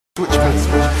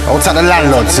Out at the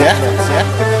landlords, yeah?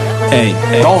 Hey,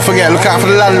 don't forget, look out for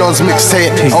the landlords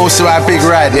mixtape. Also our big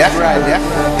Ryde, yeah?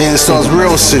 In stores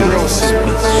real soon.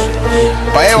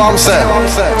 But hear what I'm saying?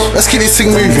 Let's keep this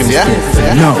thing moving, yeah?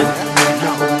 No,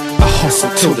 I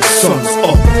hustle till the sun's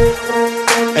up,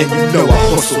 and you know I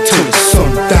hustle till the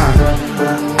sun down.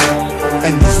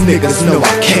 And these niggas know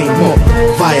I came up.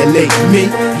 Violate me,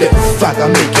 little fag,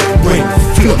 I make it rain,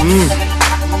 flood.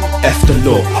 F the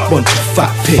law, bunch of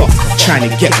fat pigs trying to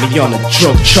get me on a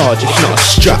drug charge, if not a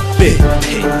strap bit.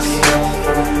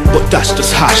 But that's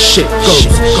just how shit goes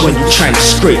when you trying to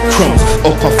scrape crumbs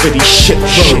up off of these shit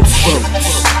roads.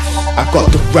 I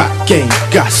got the rap game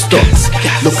gassed up.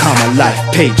 Look how my life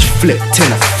page flipped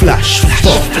in a flash.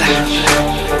 Fuck.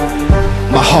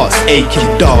 My heart's aching,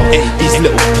 dog. These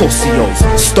little pussy-os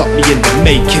stop me in the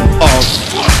making of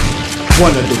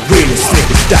one of the realest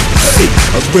niggas that you see.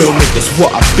 A real nigga's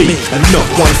what I be, and not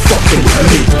one fucking with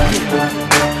me.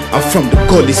 I'm from the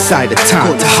gully side of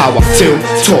town, to how I feel.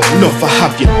 Talk enough, I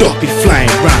have your doppy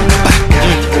flying round back.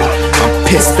 I'm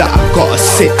pissed that I gotta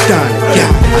sit down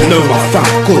again. I know my fam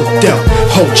good dealt,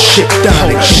 hold shit down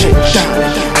again.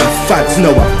 And fags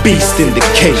know I beast in the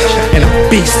cage, and I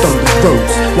beast on the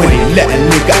roads when they let a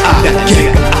nigga out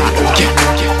again.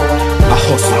 I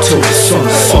hustle till the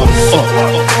sun's up,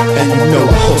 and you know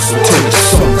I hustle till the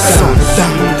sun's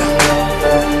down.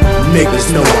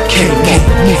 Niggas know I came up.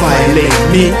 Violate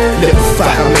me, little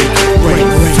fag, I make it rain,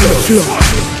 flood.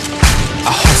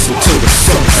 I hustle till the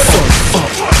sun's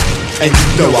up, and you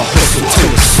know I hustle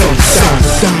till the sun's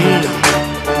down.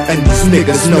 And these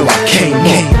niggas know I came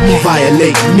up.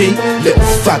 Violate me, little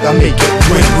fag, I make it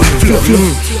rain,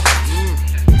 flood.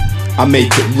 I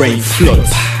make it rain, flood.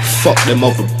 Fuck them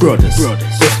other brothers,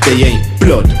 if they ain't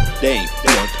blood.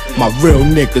 My real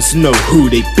niggas know who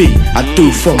they be. I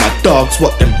do for my dogs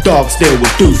what them dogs they will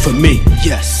do for me.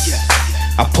 Yes,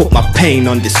 I put my pain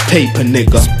on this paper,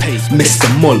 nigga. Mr.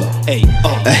 Mulah,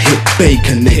 a hit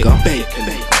baker, nigga.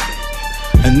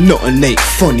 And nothing ain't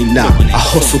funny now. I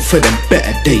hustle for them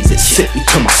better days. It sick me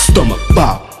to my stomach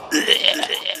bow.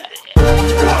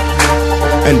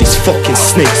 And these fucking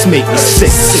snakes make me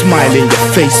sick. Smile in your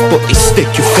face, but they stick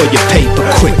you for your paper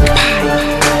quick.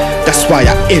 That's why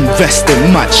I invest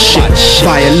in mad shit.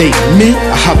 Violate me,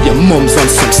 I have your mums on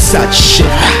some sad shit.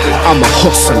 I'm a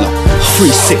hustler,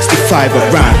 365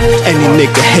 around. Any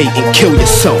nigga hating, kill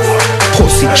yourself,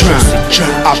 pussy drown.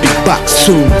 I'll be back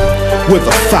soon with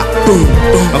a fat boom,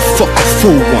 and fuck a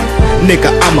fool one,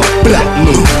 nigga, I'm a black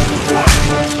moon.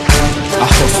 I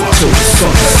hustle till the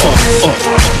sun's up,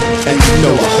 and you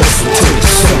know I hustle till the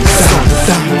sun's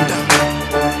down.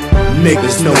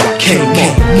 Niggas know I came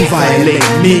up. Violate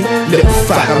me, little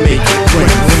fag, I make it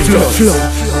rain, flood.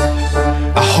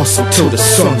 I hustle till the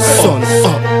sun's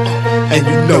up, and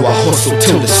you know I hustle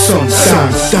till the sun's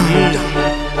down.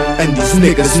 And these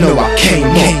niggas know I came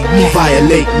up.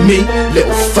 Violate me,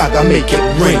 little fag, I make it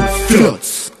rain,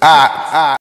 floods.